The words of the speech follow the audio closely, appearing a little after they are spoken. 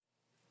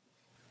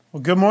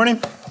Well, good morning.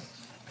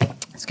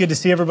 It's good to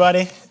see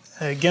everybody.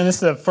 Again, this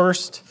is the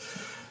first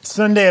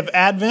Sunday of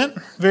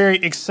Advent. Very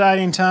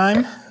exciting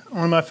time.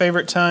 One of my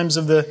favorite times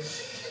of the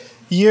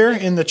year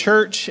in the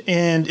church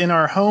and in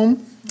our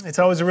home. It's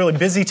always a really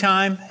busy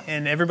time,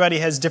 and everybody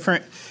has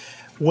different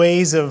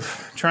ways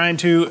of trying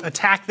to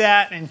attack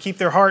that and keep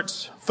their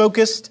hearts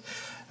focused.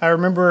 I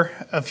remember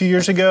a few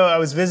years ago, I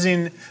was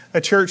visiting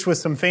a church with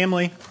some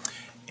family,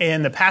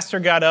 and the pastor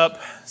got up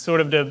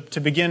sort of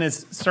to begin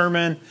his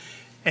sermon.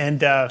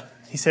 And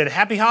he said,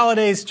 "Happy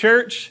holidays,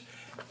 church."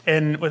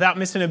 And without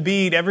missing a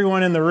beat,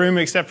 everyone in the room,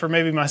 except for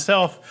maybe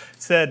myself,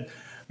 said,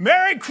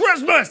 "Merry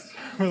Christmas,"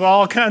 with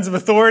all kinds of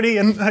authority.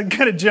 And I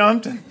kind of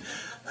jumped. And,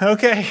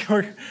 okay,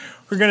 we're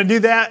going to do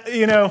that,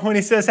 when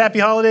he says happy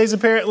holidays,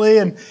 apparently.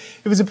 And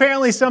it was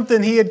apparently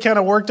something he had kind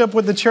of worked up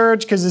with the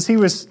church, because as he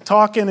was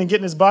talking and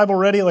getting his Bible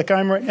ready, like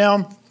I'm right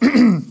now,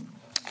 trying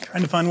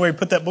to find where he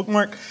put that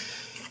bookmark,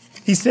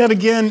 he said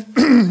again,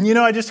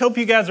 "I just hope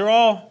you guys are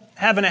all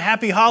having a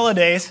happy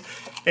holidays."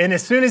 And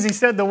as soon as he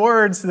said the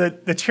words,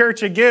 the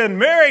church again,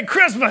 "Merry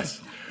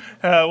Christmas,"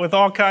 with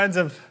all kinds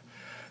of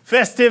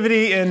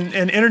festivity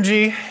and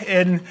energy.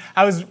 And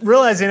I was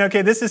realizing,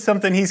 okay, this is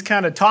something he's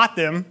kind of taught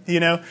them.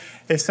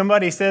 If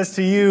somebody says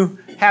to you,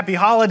 "Happy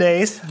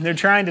holidays," and they're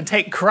trying to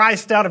take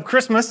Christ out of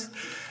Christmas,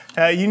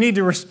 you need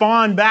to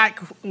respond back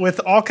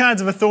with all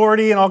kinds of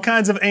authority and all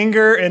kinds of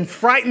anger and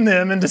frighten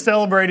them into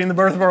celebrating the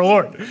birth of our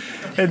Lord.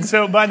 And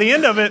so by the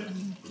end of it,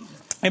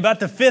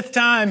 about the fifth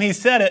time he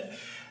said it,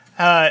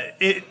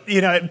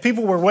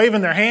 people were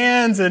waving their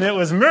hands, and it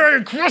was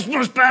 "Merry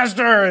Christmas,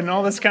 Pastor," and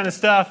all this kind of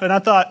stuff. And I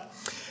thought,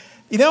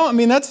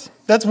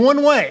 that's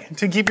one way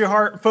to keep your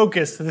heart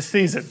focused this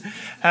season.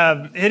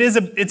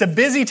 It's a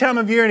busy time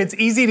of year, and it's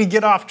easy to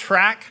get off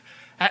track.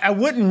 I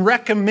wouldn't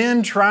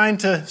recommend trying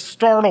to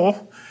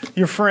startle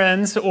your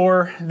friends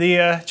or the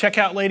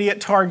checkout lady at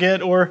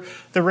Target or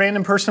the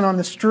random person on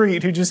the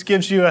street who just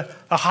gives you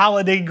a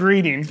holiday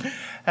greeting.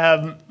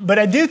 But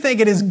I do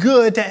think it is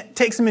good to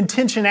take some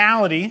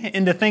intentionality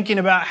into thinking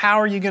about how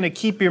are you going to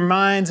keep your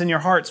minds and your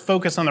hearts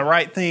focused on the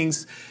right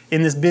things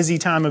in this busy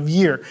time of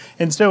year.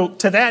 And so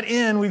to that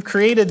end, we've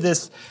created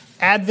this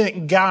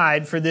Advent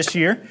guide for this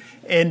year.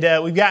 And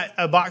we've got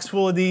a box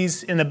full of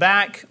these in the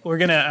back. We're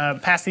going to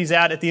pass these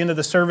out at the end of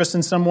the service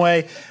in some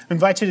way. I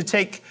invite you to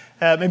take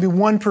maybe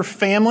one per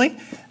family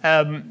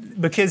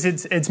because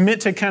it's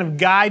meant to kind of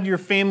guide your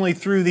family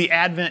through the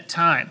Advent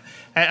time.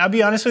 I'll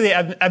be honest with you,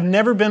 I've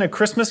never been a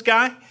Christmas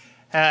guy.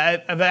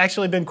 I've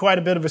actually been quite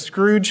a bit of a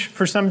Scrooge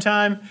for some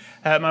time.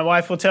 My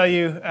wife will tell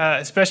you,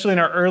 especially in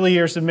our early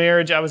years of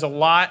marriage, I was a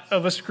lot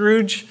of a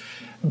Scrooge.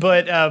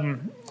 But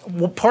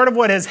part of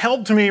what has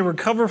helped me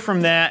recover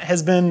from that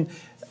has been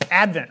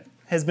Advent,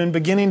 has been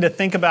beginning to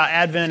think about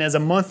Advent as a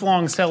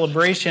month-long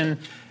celebration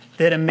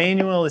that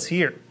Emmanuel is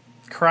here.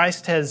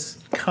 Christ has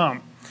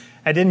come.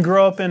 I didn't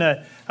grow up in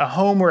a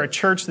home or a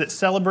church that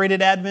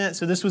celebrated Advent,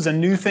 so this was a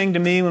new thing to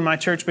me when my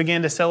church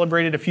began to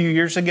celebrate it a few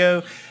years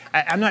ago.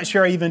 I'm not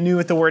sure I even knew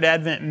what the word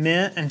Advent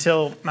meant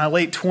until my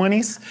late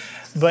 20s,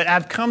 but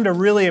I've come to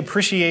really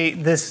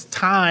appreciate this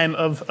time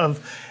of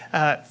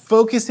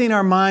focusing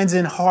our minds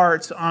and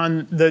hearts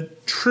on the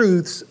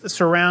truths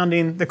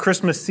surrounding the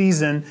Christmas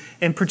season,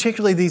 and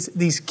particularly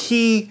these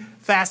key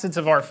facets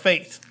of our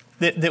faith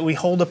that we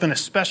hold up in a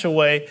special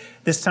way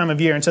this time of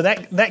year. And so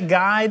that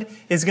guide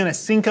is going to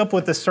sync up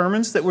with the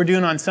sermons that we're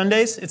doing on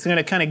Sundays. It's going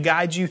to kind of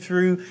guide you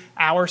through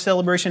our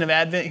celebration of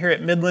Advent here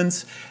at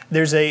Midlands.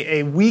 There's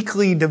a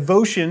weekly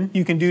devotion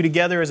you can do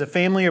together as a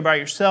family or by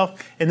yourself,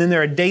 and then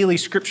there are daily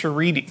scripture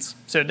readings.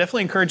 So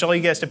definitely encourage all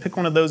you guys to pick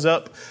one of those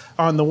up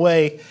on the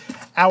way.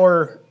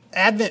 Our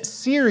Advent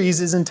series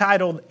is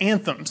entitled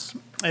Anthems.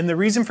 And the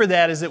reason for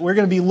that is that we're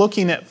going to be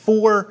looking at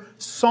 4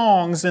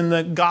 songs in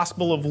the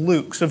Gospel of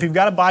Luke. So if you've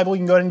got a Bible,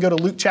 you can go ahead and go to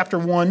Luke chapter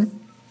 1.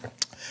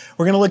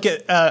 We're going to look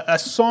at a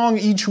song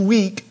each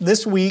week.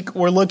 This week,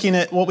 we're looking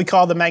at what we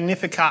call the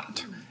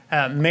Magnificat,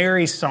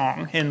 Mary's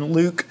song in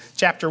Luke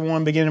chapter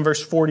 1, beginning in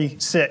verse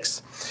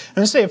 46. I'm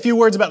going to say a few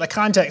words about the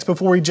context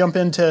before we jump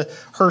into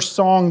her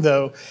song,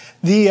 though.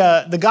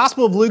 The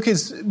Gospel of Luke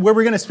is where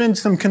we're going to spend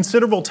some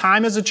considerable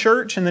time as a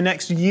church in the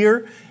next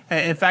year.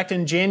 In fact,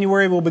 in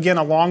January, we'll begin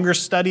a longer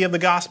study of the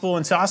gospel.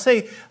 And so I'll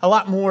say a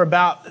lot more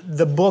about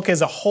the book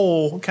as a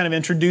whole, kind of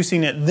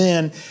introducing it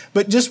then.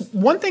 But just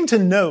one thing to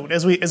note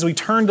as we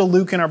turn to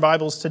Luke in our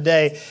Bibles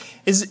today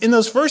is in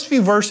those first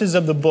few verses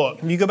of the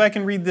book, if you go back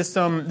and read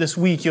this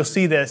week, you'll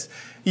see this.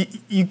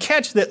 You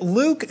catch that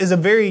Luke is a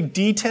very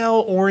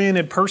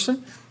detail-oriented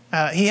person.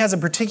 He has a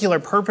particular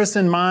purpose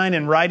in mind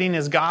in writing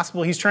his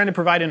gospel. He's trying to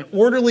provide an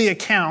orderly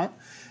account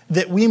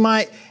that we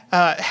might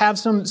have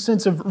some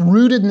sense of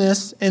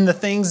rootedness in the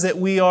things that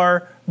we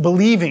are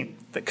believing,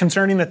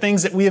 concerning the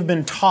things that we have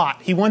been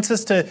taught. He wants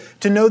us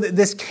to know that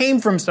this came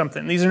from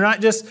something. These are not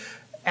just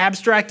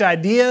abstract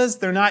ideas.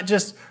 They're not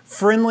just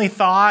friendly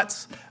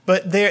thoughts,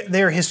 but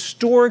they're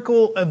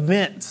historical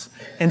events.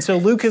 And so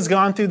Luke has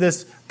gone through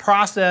this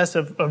process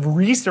of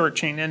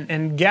researching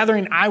and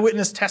gathering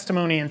eyewitness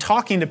testimony and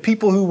talking to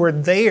people who were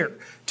there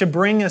to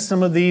bring us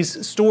some of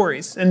these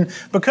stories. And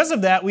because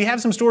of that, we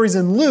have some stories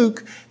in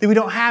Luke that we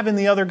don't have in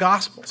the other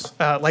Gospels.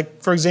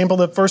 Like, for example,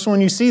 the first one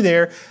you see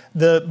there,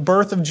 the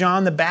birth of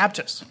John the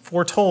Baptist,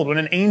 foretold, when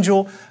an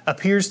angel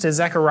appears to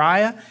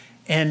Zechariah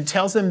and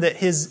tells him that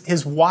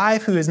his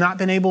wife, who has not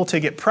been able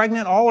to get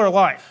pregnant all her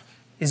life,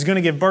 is going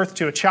to give birth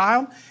to a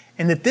child,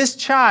 and that this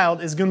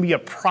child is going to be a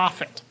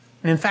prophet.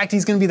 And in fact,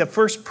 he's going to be the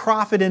first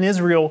prophet in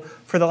Israel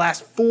for the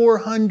last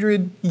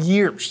 400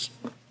 years.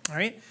 All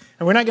right?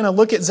 And we're not going to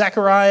look at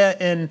Zechariah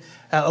and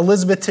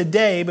Elizabeth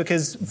today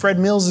because Fred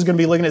Mills is going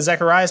to be looking at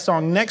Zechariah's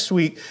song next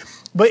week.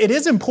 But it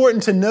is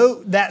important to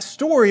note that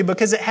story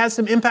because it has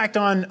some impact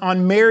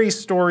on Mary's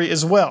story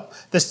as well.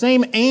 The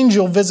same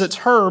angel visits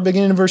her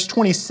beginning in verse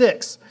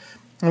 26.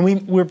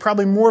 And we're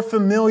probably more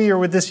familiar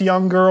with this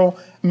young girl,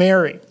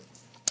 Mary.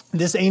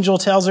 This angel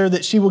tells her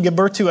that she will give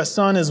birth to a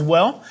son as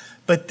well.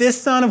 But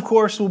this son, of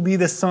course, will be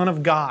the Son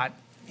of God.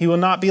 He will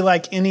not be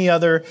like any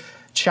other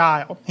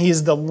child. He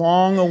is the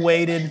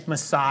long-awaited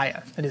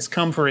Messiah that has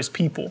come for his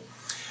people.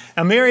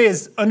 Now, Mary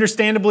is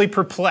understandably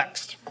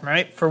perplexed,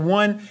 right? For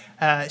one,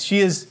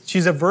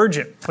 she's a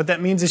virgin. What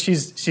that means is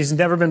she's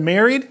never been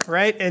married,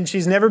 right? And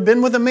she's never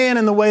been with a man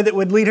in the way that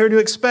would lead her to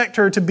expect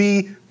her to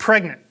be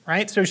pregnant,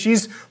 right? So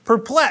she's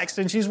perplexed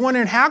and she's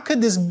wondering, how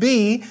could this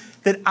be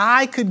that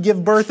I could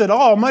give birth at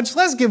all, much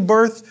less give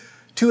birth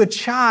to a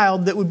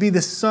child that would be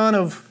the Son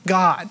of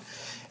God?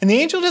 And the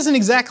angel doesn't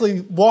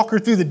exactly walk her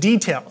through the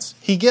details.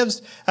 He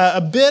gives a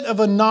bit of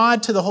a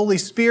nod to the Holy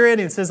Spirit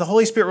and says the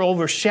Holy Spirit will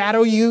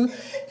overshadow you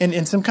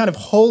in some kind of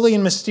holy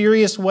and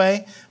mysterious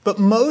way. But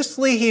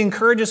mostly he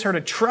encourages her to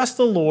trust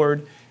the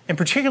Lord, and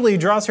particularly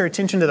draws her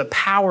attention to the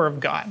power of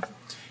God.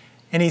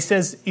 And he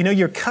says, you know,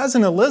 your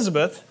cousin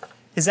Elizabeth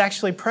is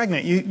actually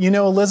pregnant. You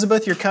know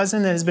Elizabeth, your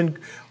cousin that has been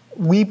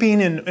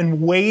weeping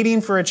and waiting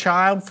for a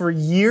child for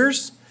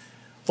years?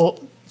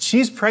 Well,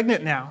 she's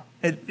pregnant now.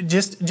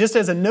 Just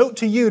as a note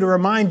to you to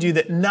remind you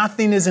that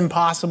nothing is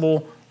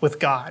impossible with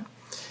God.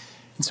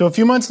 And so a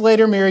few months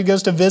later, Mary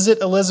goes to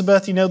visit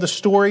Elizabeth. You know the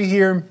story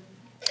here.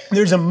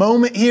 There's a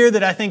moment here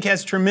that I think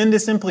has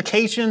tremendous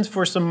implications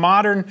for some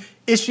modern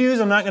issues.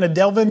 I'm not going to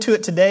delve into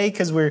it today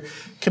because we're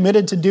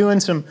committed to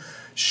doing some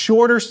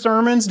shorter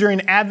sermons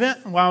during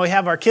Advent while we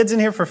have our kids in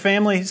here for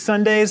family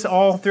Sundays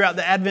all throughout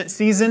the Advent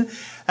season.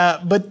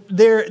 But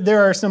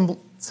there are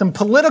some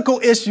political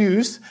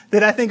issues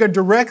that I think are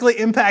directly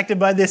impacted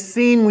by this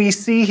scene we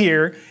see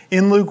here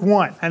in Luke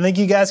 1. I think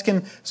you guys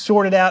can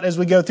sort it out as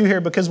we go through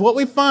here, because what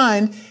we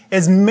find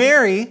is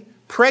Mary,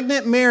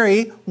 pregnant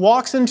Mary,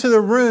 walks into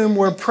the room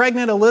where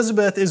pregnant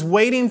Elizabeth is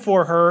waiting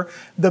for her.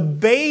 The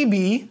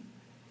baby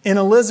in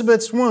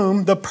Elizabeth's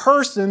womb, the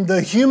person,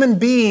 the human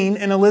being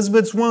in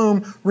Elizabeth's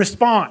womb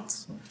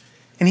responds.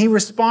 And he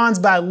responds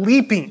by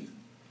leaping.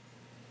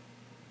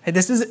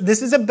 This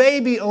is a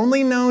baby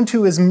only known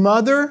to his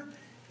mother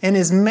and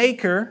his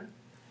maker,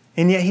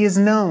 and yet he is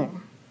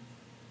known,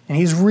 and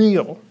he's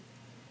real,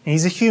 and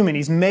he's a human.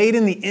 He's made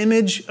in the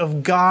image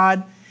of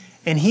God,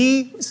 and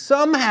he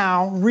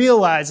somehow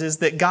realizes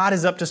that God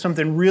is up to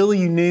something really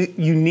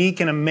unique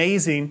and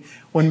amazing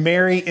when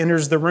Mary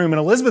enters the room. And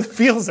Elizabeth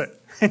feels it,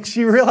 and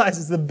she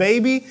realizes the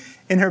baby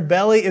in her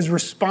belly is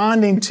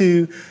responding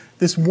to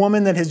this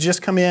woman that has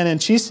just come in,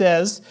 and she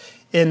says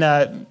in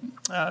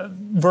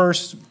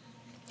verse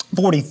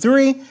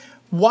 43,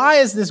 "Why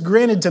is this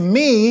granted to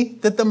me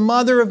that the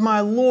mother of my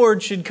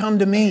Lord should come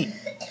to me?"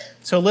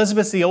 So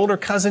Elizabeth's the older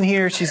cousin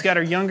here. She's got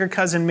her younger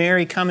cousin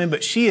Mary coming,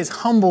 but she is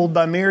humbled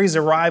by Mary's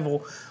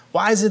arrival.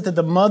 Why is it that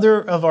the mother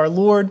of our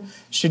Lord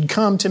should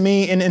come to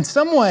me? And in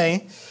some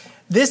way,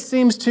 this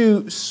seems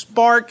to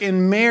spark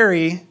in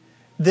Mary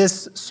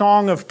this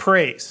song of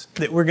praise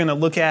that we're going to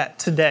look at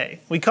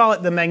today. We call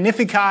it the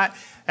Magnificat.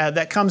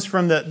 That comes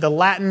from the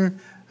Latin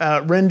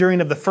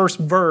rendering of the first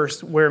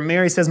verse, where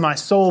Mary says, "My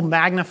soul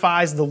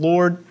magnifies the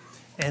Lord,"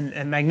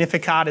 and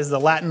Magnificat is the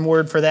Latin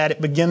word for that.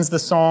 It begins the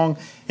song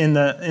in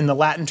the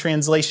Latin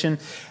translation.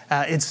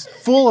 It's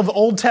full of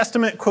Old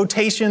Testament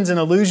quotations and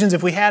allusions.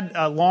 If we had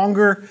a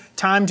longer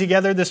time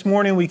together this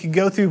morning, we could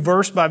go through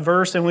verse by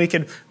verse, and we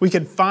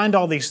could find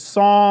all these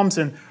psalms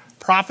and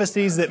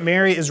prophecies that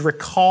Mary is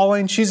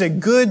recalling. She's a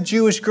good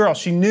Jewish girl.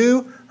 She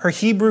knew her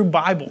Hebrew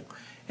Bible.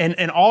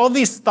 And all of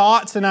these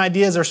thoughts and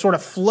ideas are sort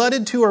of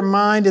flooded to her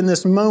mind in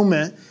this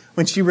moment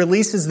when she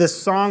releases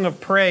this song of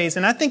praise.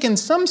 And I think in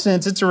some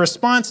sense it's a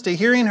response to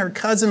hearing her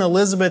cousin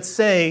Elizabeth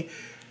say,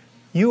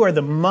 "You are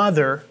the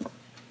mother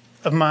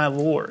of my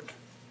Lord."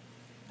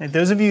 And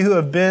those of you who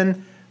have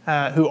been,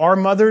 who are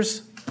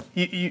mothers,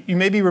 you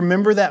maybe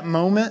remember that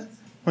moment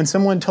when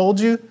someone told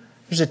you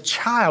there's a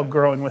child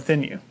growing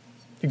within you.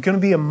 You're going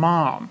to be a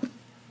mom.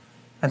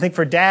 I think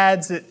for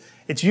dads,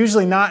 it's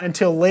usually not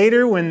until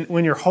later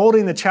when you're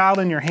holding the child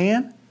in your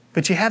hand,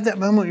 but you have that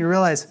moment where you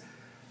realize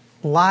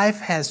life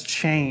has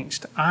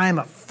changed. I'm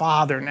a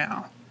father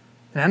now.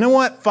 And I know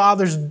what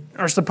fathers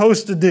are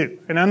supposed to do.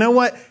 And I know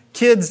what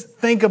kids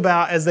think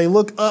about as they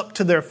look up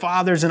to their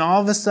fathers, and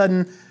all of a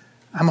sudden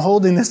I'm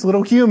holding this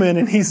little human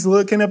and he's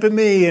looking up at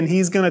me and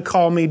he's going to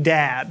call me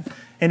dad.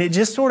 And it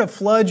just sort of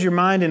floods your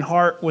mind and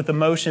heart with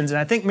emotions. And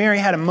I think Mary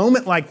had a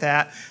moment like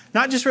that,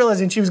 not just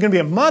realizing she was going to be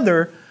a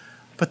mother,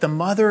 but the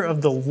mother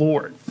of the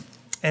Lord.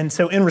 And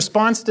so in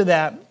response to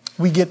that,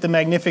 we get the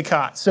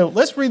Magnificat. So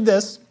let's read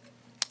this,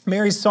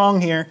 Mary's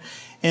song here,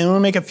 and we'll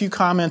make a few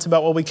comments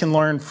about what we can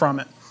learn from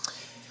it.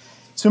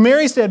 So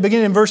Mary said,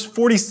 beginning in verse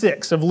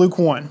 46 of Luke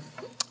 1,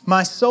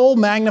 "My soul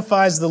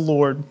magnifies the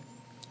Lord,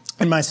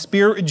 and my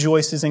spirit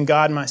rejoices in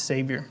God my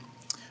Savior.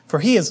 For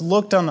he has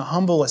looked on the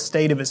humble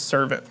estate of his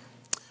servant.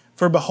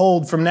 For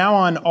behold, from now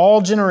on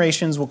all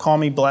generations will call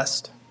me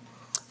blessed.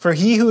 For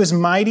he who is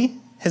mighty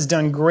has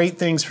done great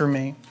things for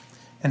me,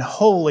 and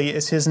holy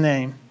is his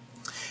name.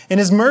 And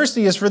his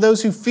mercy is for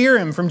those who fear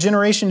him from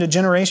generation to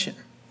generation.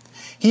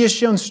 He has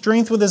shown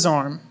strength with his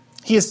arm.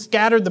 He has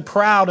scattered the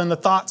proud in the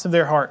thoughts of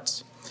their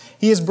hearts.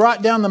 He has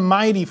brought down the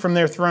mighty from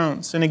their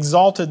thrones and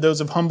exalted those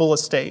of humble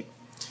estate.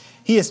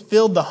 He has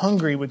filled the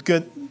hungry with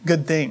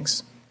good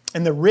things,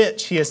 and the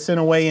rich he has sent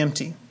away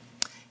empty.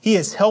 He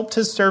has helped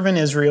his servant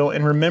Israel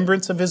in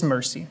remembrance of his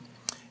mercy,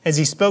 as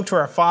he spoke to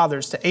our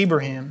fathers, to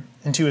Abraham,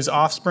 and to his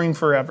offspring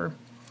forever."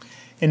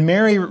 And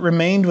Mary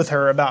remained with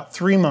her about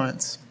 3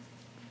 months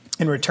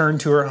and returned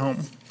to her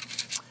home.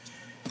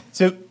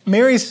 So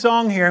Mary's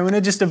song here, I'm going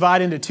to just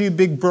divide into two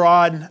big,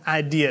 broad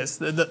ideas.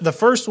 The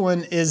first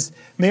one is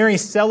Mary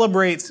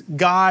celebrates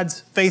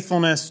God's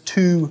faithfulness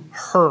to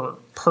her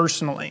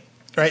personally.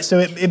 Right? So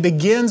it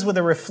begins with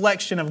a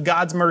reflection of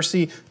God's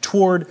mercy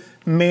toward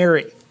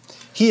Mary.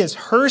 He is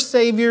her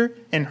Savior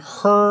and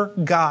her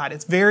God.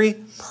 It's very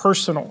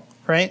personal,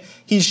 right?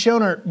 He's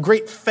shown her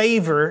great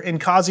favor in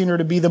causing her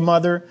to be the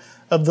mother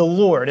of the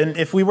Lord. And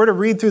if we were to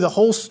read through the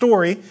whole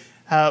story,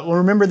 we'll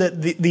remember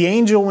that the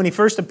angel, when he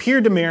first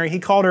appeared to Mary, he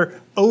called her,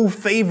 "O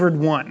favored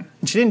one."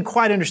 And she didn't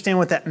quite understand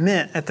what that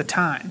meant at the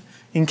time.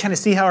 You can kind of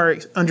see how her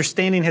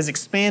understanding has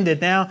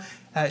expanded now.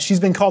 She's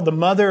been called the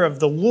mother of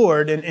the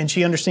Lord, and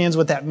she understands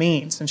what that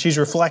means, and she's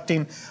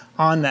reflecting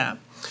on that.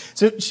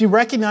 So she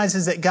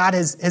recognizes that God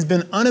has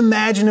been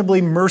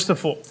unimaginably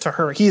merciful to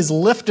her. He has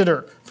lifted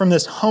her from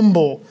this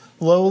humble,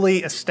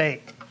 lowly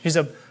estate. She's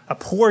a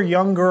poor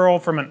young girl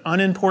from an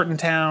unimportant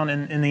town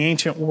in the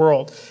ancient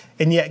world,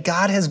 and yet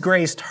God has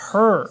graced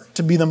her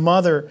to be the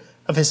mother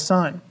of his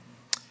son.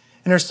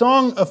 And her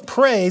song of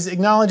praise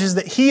acknowledges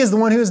that he is the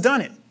one who has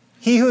done it.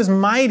 He who is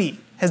mighty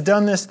has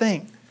done this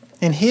thing.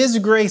 In his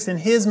grace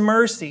and his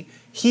mercy,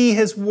 he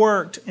has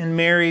worked in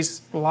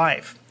Mary's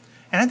life.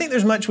 And I think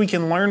there's much we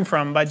can learn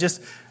from by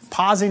just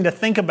pausing to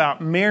think about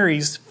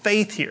Mary's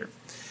faith here.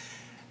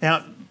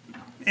 Now,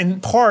 in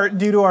part,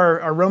 due to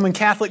our Roman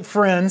Catholic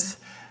friends,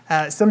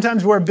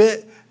 sometimes we're a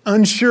bit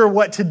unsure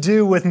what to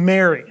do with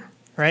Mary,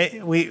 right?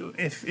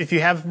 If you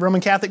have Roman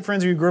Catholic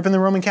friends or you grew up in the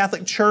Roman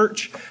Catholic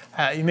Church,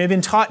 you may have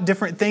been taught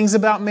different things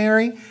about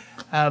Mary.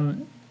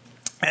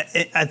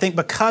 I think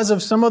because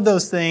of some of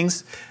those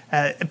things,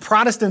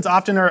 Protestants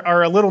often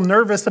are a little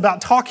nervous about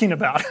talking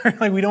about her.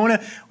 Like we don't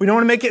want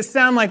to make it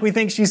sound like we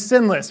think she's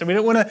sinless, or we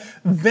don't want to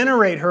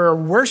venerate her or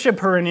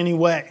worship her in any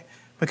way,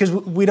 because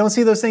we don't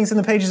see those things in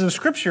the pages of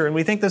Scripture, and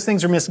we think those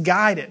things are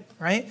misguided,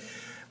 right?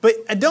 But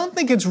I don't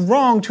think it's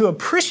wrong to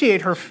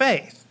appreciate her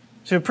faith,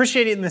 to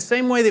appreciate it in the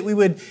same way that we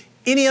would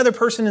any other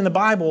person in the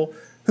Bible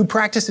who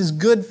practices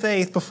good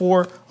faith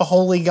before a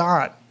holy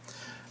God.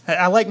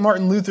 I like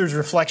Martin Luther's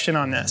reflection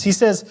on this. He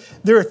says,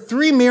 there are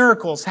 3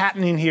 miracles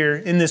happening here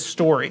in this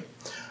story.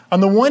 On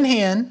the one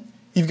hand,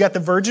 you've got the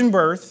virgin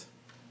birth.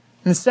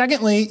 And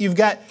secondly, you've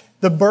got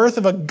the birth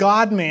of a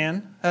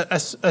God-man,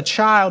 a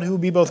child who will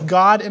be both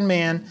God and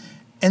man.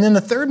 And then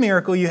the third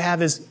miracle you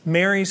have is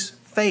Mary's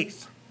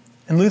faith.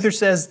 And Luther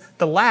says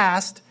the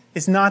last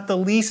is not the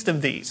least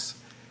of these.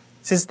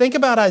 He says, think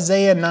about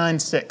Isaiah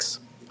 9:6.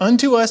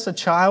 Unto us a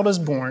child is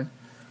born,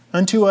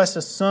 unto us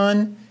a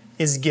son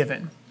is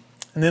given.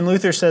 And then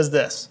Luther says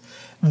this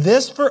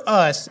for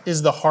us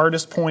is the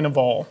hardest point of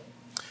all.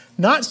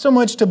 Not so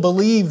much to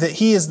believe that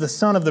he is the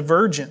son of the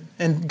virgin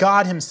and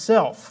God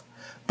himself,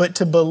 but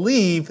to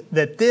believe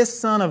that this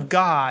Son of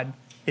God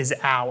is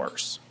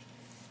ours.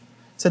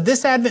 So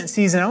this Advent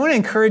season, I want to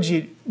encourage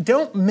you,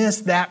 don't miss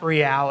that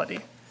reality.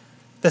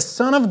 The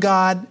Son of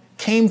God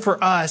came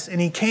for us, and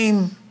he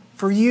came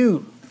for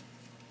you.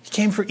 He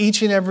came for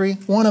each and every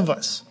one of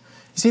us.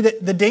 You see,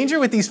 the danger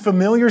with these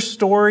familiar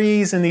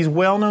stories and these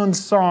well-known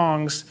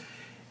songs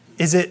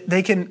is that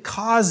they can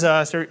cause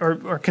us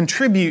or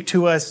contribute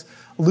to us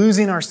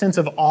losing our sense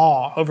of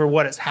awe over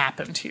what has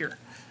happened here.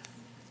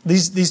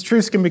 These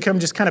truths can become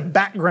just kind of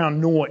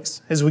background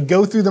noise as we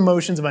go through the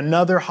motions of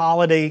another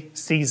holiday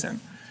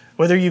season.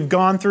 Whether you've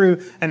gone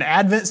through an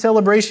Advent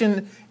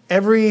celebration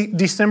every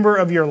December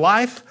of your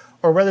life,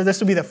 or whether this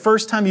will be the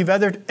first time you've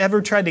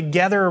ever tried to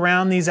gather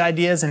around these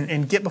ideas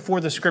and get before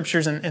the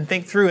Scriptures and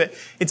think through it,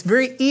 it's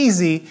very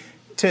easy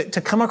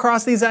to come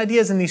across these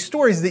ideas and these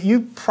stories that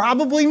you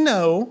probably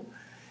know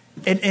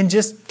and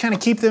just kind of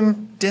keep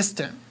them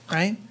distant,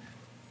 right?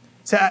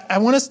 So I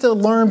want us to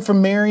learn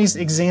from Mary's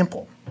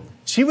example.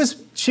 She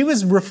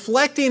was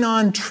reflecting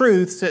on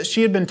truths that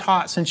she had been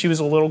taught since she was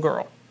a little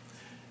girl.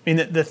 I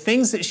mean, the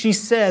things that she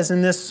says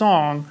in this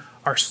song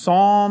are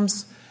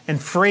psalms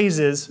and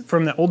phrases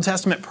from the Old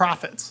Testament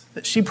prophets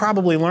that she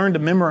probably learned to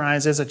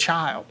memorize as a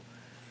child.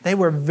 They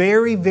were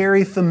very,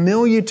 very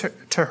familiar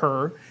to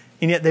her,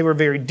 and yet they were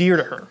very dear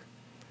to her.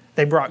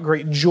 They brought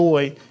great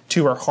joy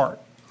to her heart.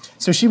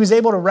 So she was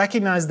able to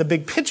recognize the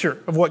big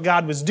picture of what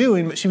God was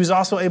doing, but she was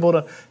also able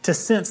to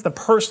sense the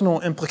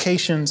personal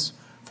implications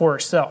for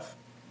herself.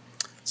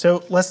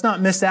 So let's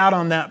not miss out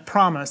on that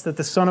promise that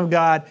the Son of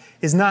God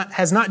has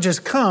not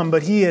just come,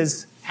 but He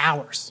is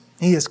ours.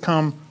 He has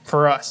come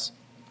for us.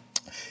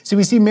 So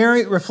we see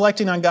Mary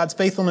reflecting on God's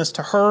faithfulness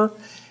to her.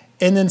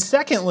 And then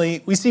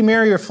secondly, we see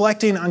Mary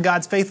reflecting on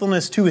God's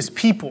faithfulness to His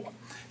people.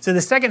 So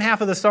the second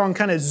half of the song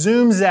kind of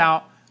zooms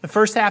out. The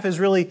first half is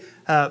really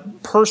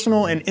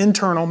personal and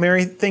internal,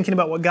 Mary thinking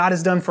about what God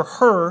has done for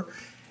her.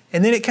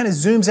 And then it kind of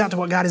zooms out to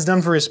what God has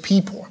done for His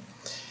people.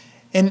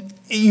 And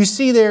you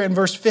see there in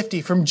verse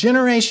 50, from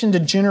generation to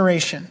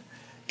generation,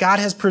 God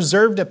has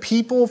preserved a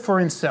people for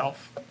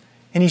Himself.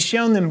 And He's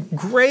shown them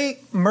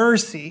great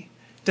mercy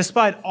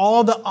despite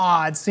all the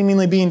odds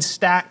seemingly being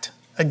stacked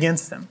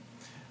against them.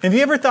 Have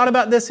you ever thought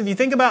about this? If you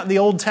think about the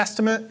Old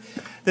Testament,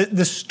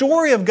 the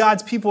story of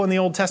God's people in the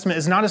Old Testament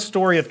is not a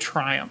story of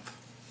triumph.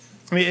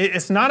 I mean,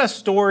 it's not a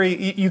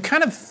story. You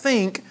kind of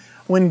think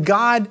when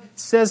God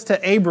says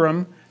to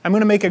Abram, I'm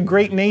going to make a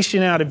great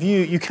nation out of you,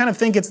 you kind of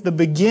think it's the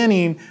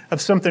beginning of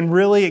something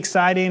really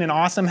exciting and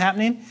awesome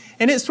happening.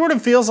 And it sort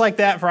of feels like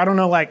that for,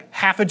 like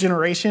half a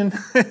generation.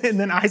 And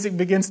then Isaac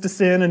begins to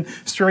sin and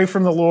stray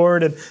from the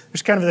Lord. And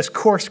there's kind of this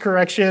course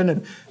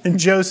correction and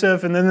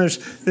Joseph. And then there's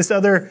this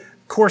other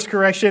course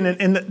correction.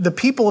 And the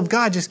people of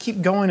God just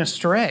keep going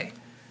astray.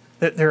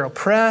 They're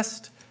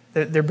oppressed.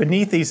 They're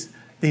beneath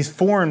these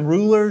foreign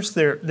rulers.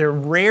 They're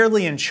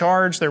rarely in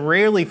charge. They're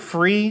rarely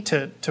free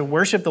to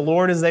worship the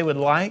Lord as they would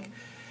like.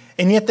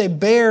 And yet they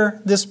bear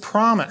this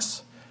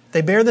promise.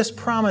 They bear this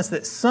promise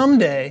that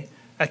someday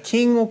a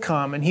king will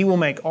come and He will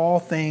make all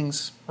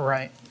things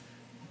right.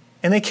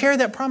 And they carry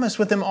that promise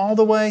with them all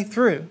the way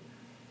through.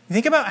 You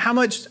think about how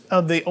much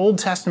of the Old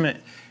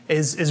Testament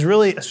is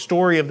really a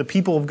story of the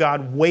people of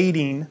God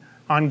waiting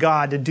on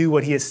God to do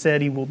what He has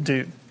said He will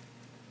do.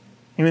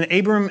 I mean,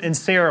 Abram and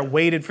Sarah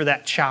waited for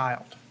that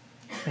child.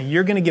 And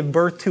you're going to give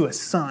birth to a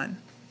son.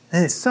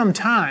 And it's some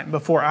time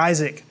before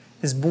Isaac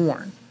is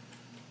born.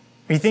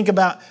 Or you think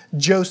about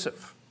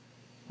Joseph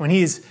when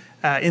he's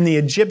in the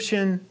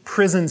Egyptian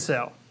prison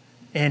cell.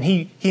 And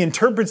he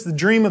interprets the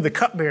dream of the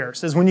cupbearer.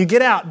 Says, when you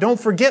get out, don't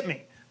forget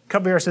me.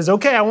 Cupbearer says,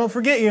 okay, I won't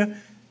forget you. And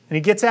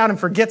he gets out and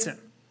forgets him.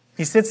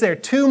 He sits there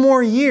 2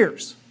 more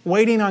years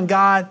waiting on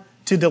God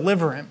to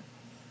deliver him.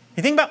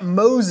 You think about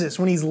Moses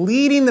when he's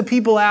leading the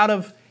people out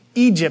of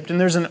Egypt and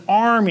there's an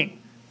army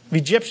of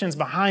Egyptians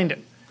behind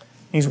him.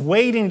 He's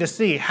waiting to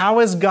see, how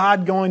is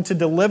God going to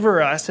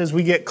deliver us as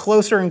we get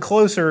closer and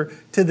closer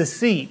to the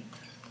sea?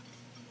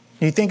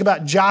 You think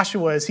about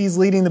Joshua as he's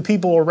leading the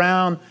people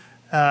around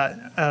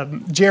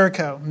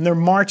Jericho, and they're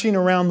marching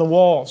around the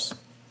walls.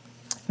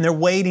 And they're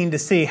waiting to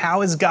see,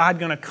 how is God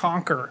going to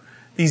conquer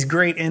these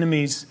great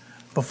enemies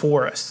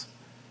before us?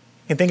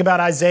 You think about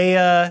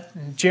Isaiah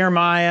and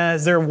Jeremiah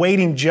as they're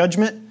awaiting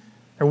judgment.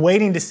 They're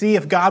waiting to see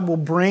if God will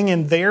bring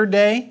in their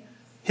day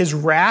His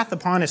wrath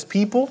upon His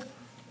people.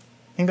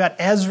 Think about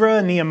Ezra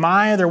and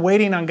Nehemiah. They're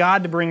waiting on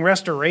God to bring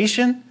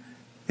restoration.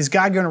 Is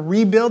God going to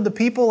rebuild the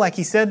people like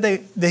He said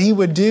that He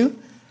would do?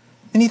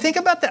 And you think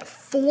about that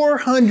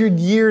 400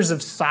 years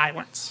of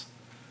silence.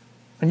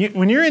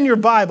 When you're in your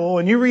Bible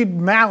and you read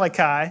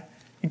Malachi,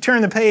 you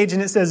turn the page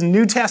and it says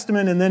New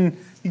Testament, and then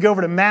you go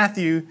over to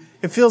Matthew,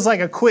 it feels like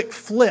a quick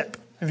flip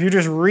if you're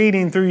just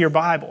reading through your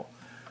Bible.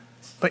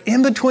 But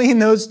in between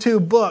those two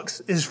books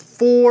is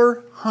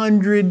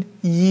 400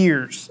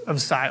 years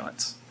of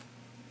silence.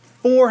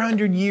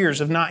 400 years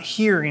of not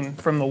hearing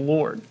from the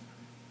Lord.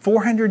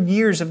 400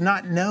 years of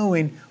not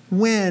knowing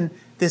when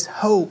this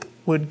hope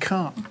would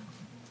come.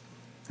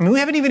 I mean, we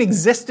haven't even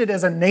existed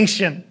as a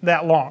nation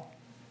that long.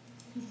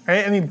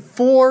 Right? I mean,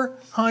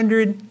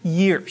 400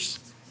 years.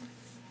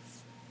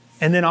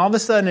 And then all of a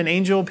sudden an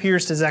angel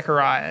appears to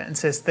Zechariah and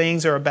says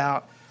things are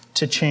about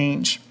to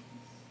change.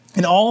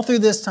 And all through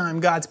this time,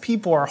 God's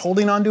people are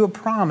holding on to a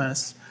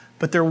promise,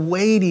 but they're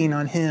waiting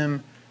on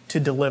Him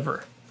to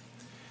deliver.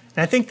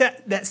 And I think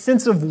that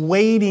sense of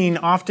waiting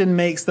often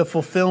makes the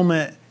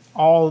fulfillment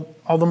all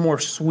the more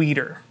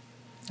sweeter.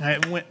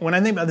 Right? When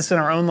I think about this in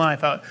our own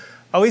life, I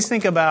always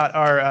think about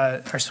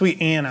our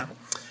sweet Anna.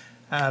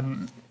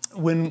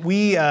 When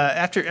we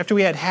after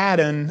we had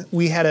Haddon,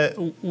 we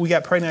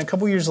got pregnant a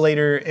couple years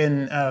later,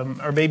 and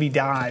our baby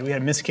died. We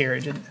had a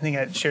miscarriage. And I think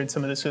I shared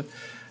some of this with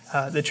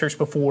the church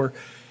before.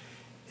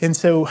 And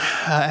so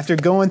after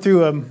going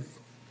through a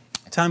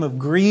time of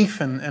grief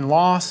and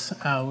loss,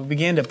 we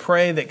began to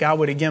pray that God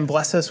would again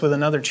bless us with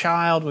another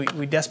child.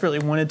 We desperately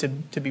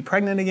wanted to be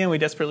pregnant again. We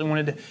desperately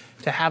wanted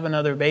to have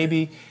another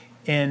baby.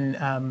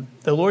 And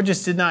the Lord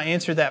just did not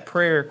answer that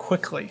prayer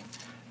quickly.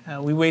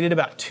 We waited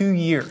about 2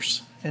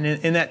 years. And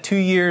in that 2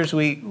 years,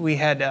 we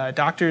had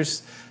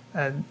doctors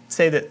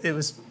say that it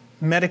was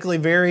medically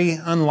very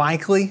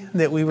unlikely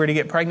that we were to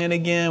get pregnant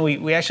again.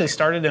 We actually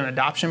started an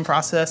adoption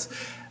process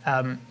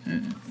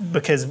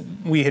because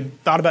we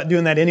had thought about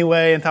doing that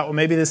anyway and thought, well,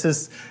 maybe this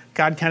is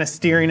God kind of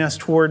steering us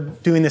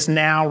toward doing this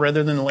now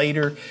rather than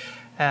later.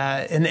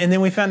 And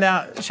then we found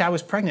out I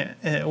was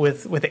pregnant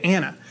with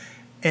Anna.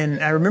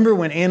 And I remember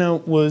when Anna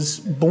was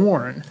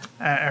born,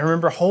 I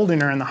remember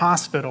holding her in the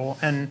hospital.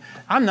 And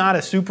I'm not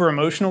a super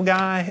emotional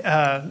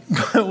guy,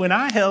 but when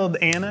I held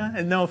Anna,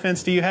 and no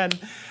offense to you, Haddon,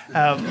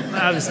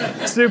 I was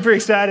super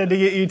excited to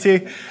get you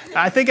too.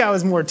 I think I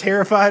was more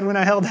terrified when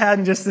I held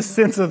Haddon, just the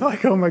sense of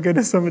like, oh my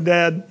goodness, I'm a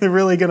dad. They're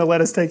really going to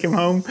let us take him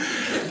home.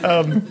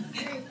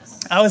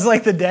 I was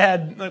like the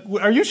dad, like,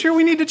 are you sure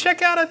we need to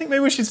check out? I think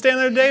maybe we should stay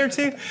another day or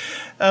two.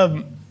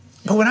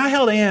 But when I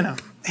held Anna,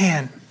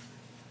 man,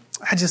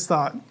 I just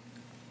thought,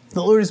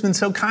 the Lord has been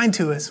so kind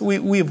to us.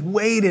 We have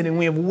waited and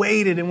we have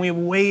waited and we have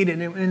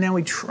waited, and now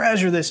we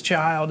treasure this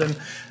child. And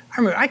I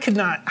remember I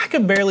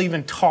could barely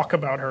even talk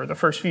about her the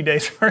first few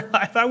days of her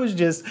life. I was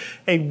just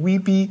a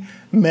weepy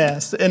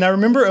mess. And I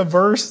remember a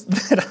verse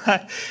that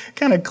I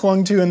kind of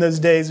clung to in those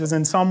days was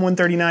in Psalm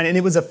 139. And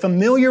it was a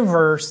familiar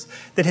verse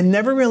that had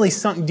never really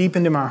sunk deep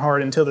into my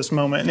heart until this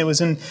moment. And it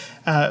was in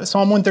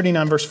Psalm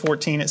 139, verse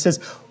 14. It says,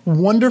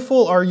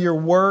 "Wonderful are your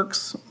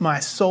works. My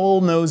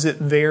soul knows it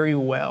very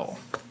well."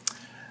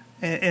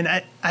 And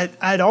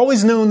I'd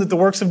always known that the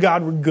works of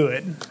God were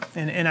good,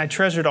 and I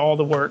treasured all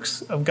the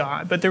works of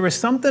God. But there was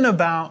something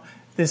about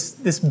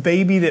this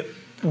baby that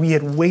we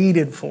had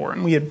waited for,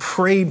 and we had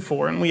prayed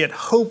for, and we had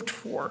hoped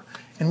for,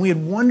 and we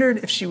had wondered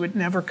if she would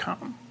never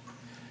come.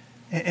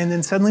 And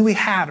then suddenly we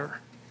had her.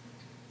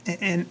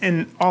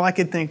 And all I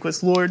could think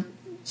was, Lord,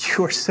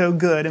 you are so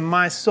good, and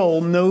my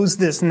soul knows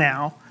this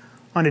now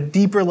on a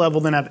deeper level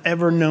than I've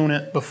ever known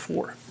it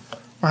before.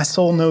 My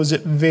soul knows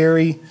it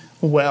very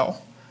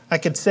well. I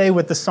could say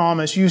with the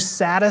psalmist, you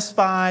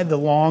satisfy the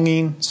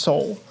longing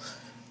soul.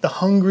 The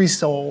hungry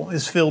soul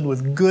is filled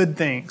with good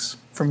things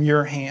from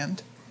your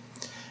hand.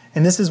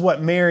 And this is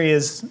what Mary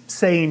is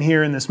saying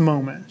here in this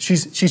moment.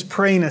 She's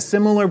praying a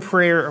similar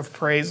prayer of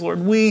praise.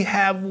 Lord, we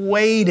have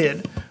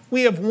waited.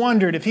 We have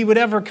wondered if he would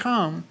ever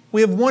come.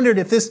 We have wondered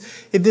if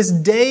this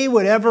day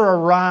would ever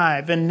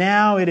arrive. And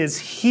now it is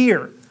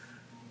here.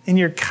 In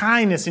your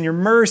kindness and your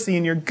mercy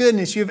and your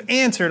goodness, you have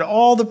answered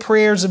all the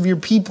prayers of your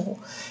people.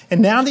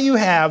 And now that you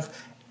have,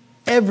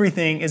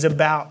 everything is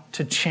about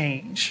to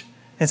change.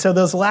 And so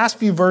those last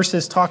few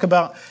verses talk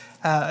about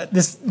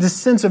this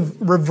sense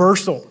of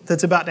reversal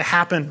that's about to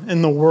happen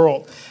in the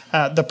world.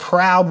 The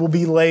proud will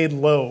be laid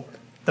low.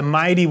 The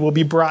mighty will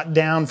be brought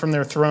down from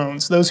their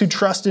thrones. Those who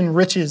trust in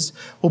riches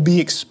will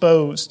be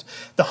exposed.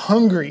 The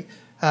hungry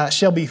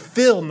shall be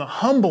filled, and the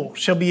humble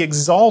shall be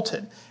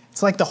exalted.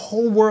 It's like the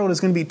whole world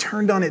is going to be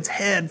turned on its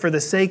head for the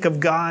sake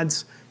of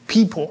God's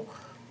people.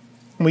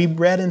 We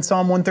read in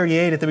Psalm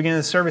 138 at the beginning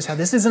of the service how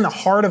this is in the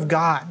heart of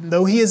God.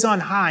 Though he is on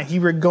high, he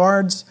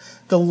regards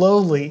the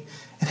lowly.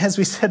 And as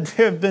we said,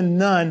 there have been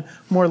none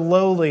more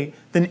lowly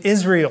than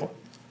Israel.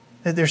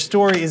 That their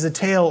story is a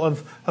tale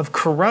of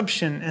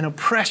corruption and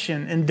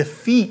oppression and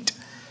defeat.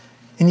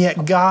 And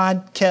yet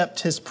God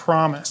kept his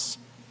promise.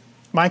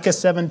 Micah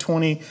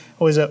 7:20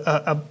 was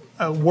a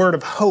word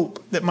of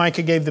hope that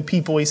Micah gave the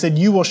people. He said,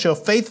 you will show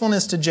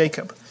faithfulness to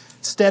Jacob,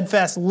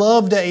 steadfast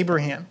love to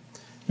Abraham.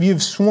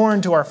 You've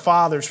sworn to our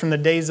fathers from the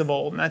days of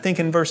old. And I think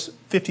in verse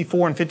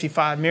 54 and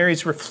 55,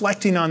 Mary's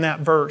reflecting on that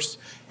verse.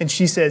 And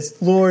she says,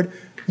 Lord,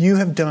 you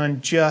have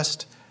done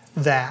just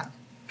that.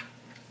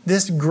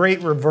 This great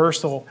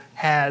reversal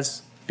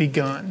has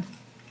begun.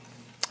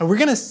 And we're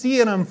going to see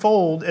it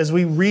unfold as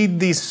we read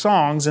these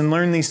songs and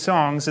learn these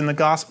songs in the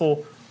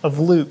Gospel of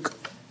Luke.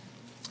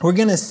 We're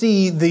going to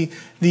see the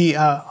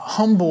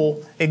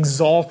humble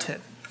exalted.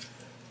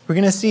 We're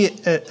going to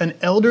see an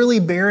elderly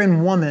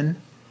barren woman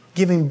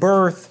giving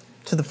birth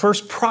to the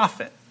first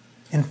prophet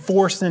in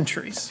 4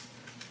 centuries.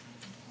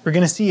 We're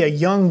going to see a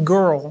young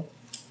girl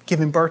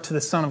giving birth to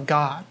the Son of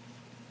God.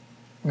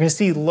 We're going to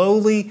see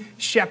lowly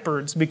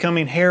shepherds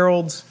becoming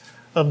heralds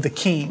of the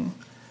King.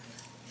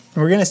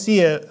 And we're going to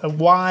see a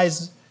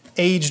wise,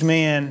 aged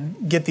man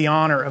get the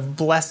honor of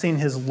blessing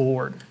his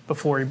Lord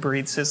before he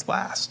breathes his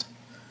last.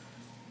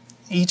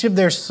 Each of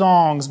their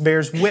songs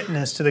bears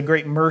witness to the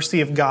great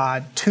mercy of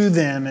God to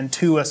them and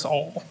to us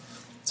all.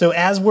 So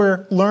as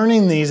we're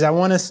learning these, I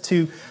want us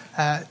to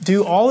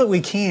do all that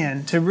we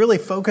can to really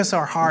focus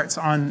our hearts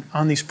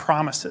on these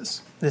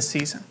promises this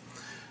season.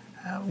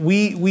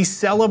 We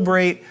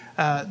celebrate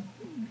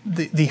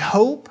the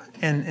hope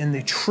and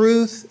the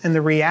truth and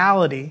the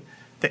reality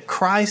that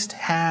Christ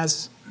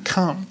has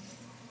come.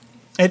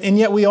 And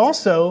yet we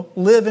also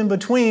live in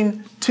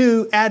between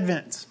 2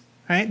 Advents,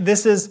 right?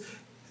 This is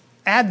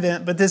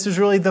Advent, but this is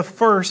really the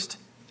first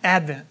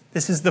Advent.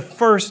 This is the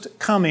first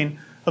coming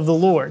of the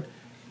Lord.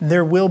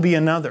 There will be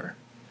another.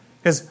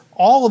 Because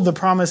all of the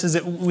promises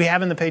that we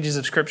have in the pages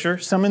of Scripture,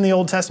 some in the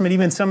Old Testament,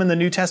 even some in the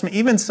New Testament,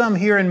 even some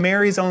here in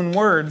Mary's own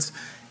words,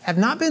 have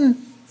not been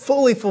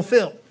fully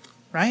fulfilled,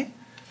 right?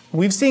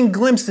 We've seen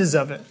glimpses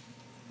of it.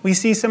 We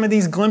see some of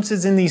these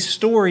glimpses in these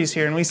stories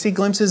here, and we see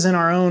glimpses in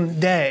our own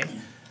day.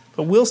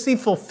 But we'll see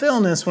we'll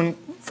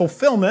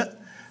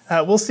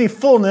see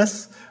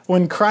fullness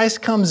when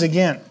Christ comes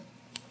again.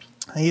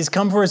 He's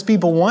come for his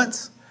people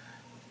once.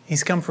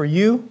 He's come for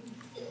you,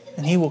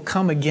 and he will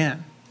come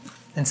again.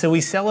 And so we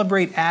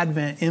celebrate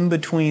Advent in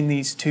between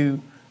these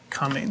two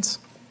comings.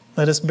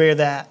 Let us bear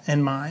that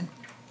in mind.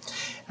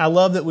 I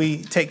love that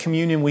we take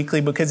communion weekly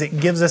because it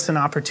gives us an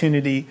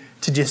opportunity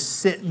to just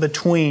sit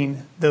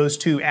between those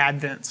two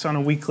Advents on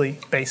a weekly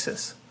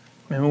basis.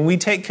 And when we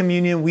take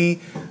communion, we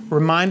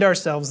remind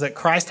ourselves that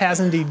Christ has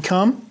indeed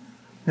come.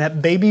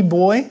 That baby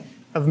boy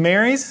of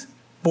Mary's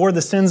bore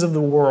the sins of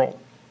the world.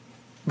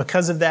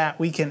 Because of that,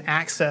 we can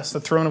access the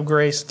throne of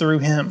grace through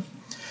him.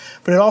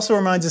 But it also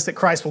reminds us that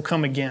Christ will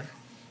come again.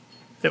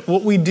 That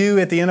what we do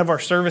at the end of our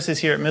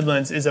services here at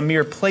Midlands is a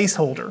mere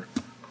placeholder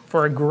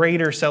for a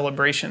greater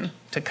celebration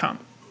to come.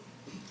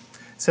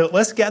 So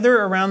let's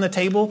gather around the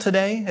table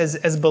today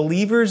as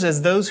believers,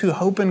 as those who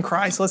hope in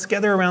Christ. Let's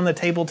gather around the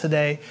table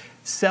today,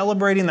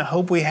 celebrating the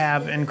hope we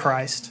have in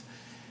Christ.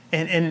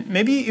 And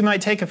maybe you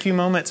might take a few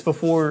moments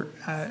before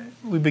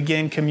we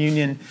begin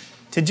communion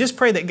to just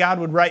pray that God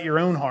would write your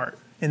own heart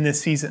in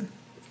this season.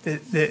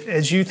 That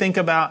as you think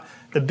about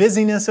the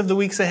busyness of the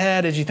weeks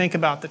ahead, as you think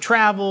about the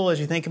travel, as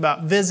you think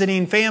about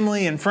visiting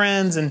family and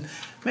friends, and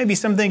maybe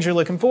some things you're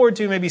looking forward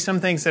to, maybe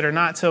some things that are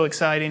not so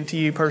exciting to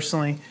you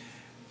personally,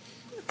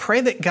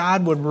 pray that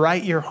God would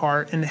write your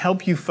heart and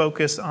help you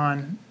focus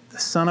on the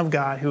Son of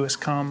God who has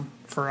come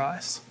for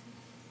us.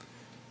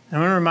 And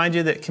I want to remind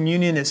you that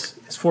communion is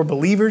for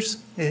believers.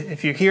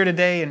 If you're here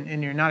today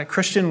and you're not a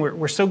Christian,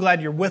 we're so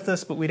glad you're with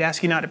us, but we'd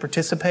ask you not to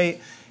participate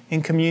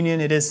in communion.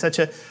 It is such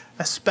a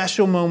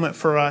special moment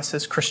for us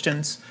as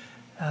Christians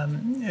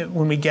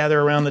when we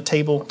gather around the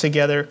table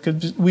together,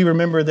 because we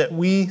remember that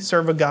we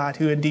serve a God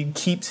who indeed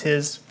keeps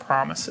his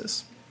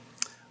promises.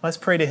 Let's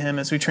pray to him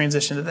as we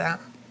transition to that.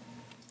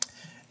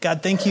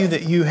 God, thank you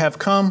that you have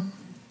come.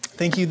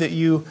 Thank you that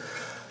you,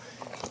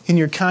 in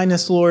your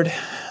kindness, Lord,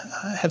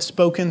 have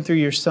spoken through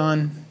your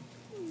Son.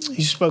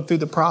 You spoke through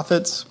the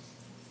prophets.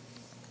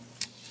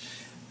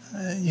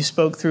 You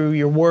spoke through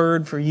your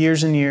word for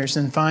years and years.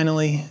 And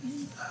finally,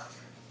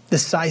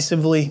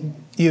 decisively,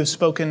 you have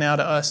spoken now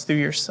to us through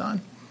your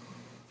Son.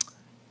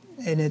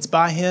 And it's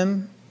by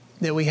him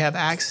that we have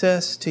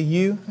access to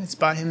you. It's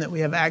by him that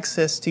we have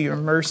access to your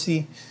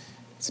mercy.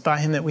 It's by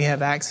him that we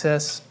have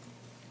access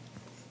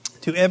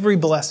to every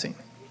blessing.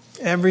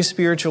 Every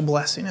spiritual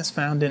blessing is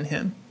found in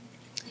him.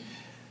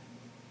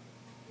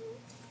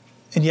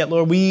 And yet,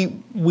 Lord,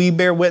 we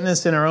bear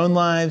witness in our own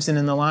lives and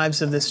in the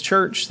lives of this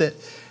church that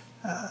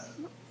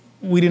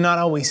we do not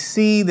always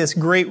see this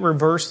great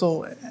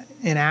reversal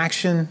in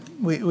action.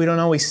 We don't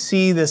always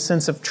see this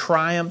sense of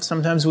triumph.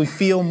 Sometimes we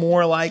feel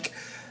more like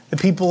the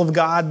people of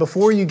God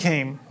before you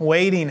came,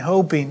 waiting,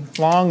 hoping,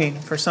 longing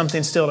for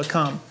something still to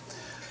come.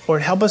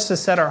 Lord, help us to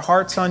set our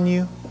hearts on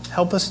you.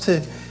 Help us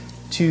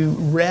to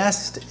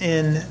rest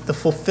in the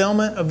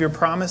fulfillment of your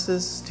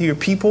promises to your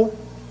people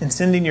in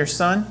sending your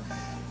Son.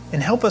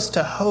 And help us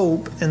to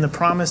hope in the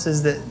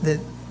promises that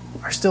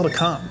are still to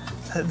come,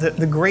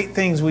 the great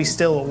things we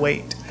still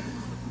await.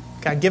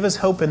 God, give us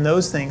hope in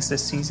those things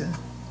this season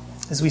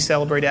as we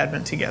celebrate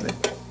Advent together.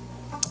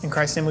 In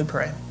Christ's name we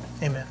pray.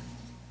 Amen.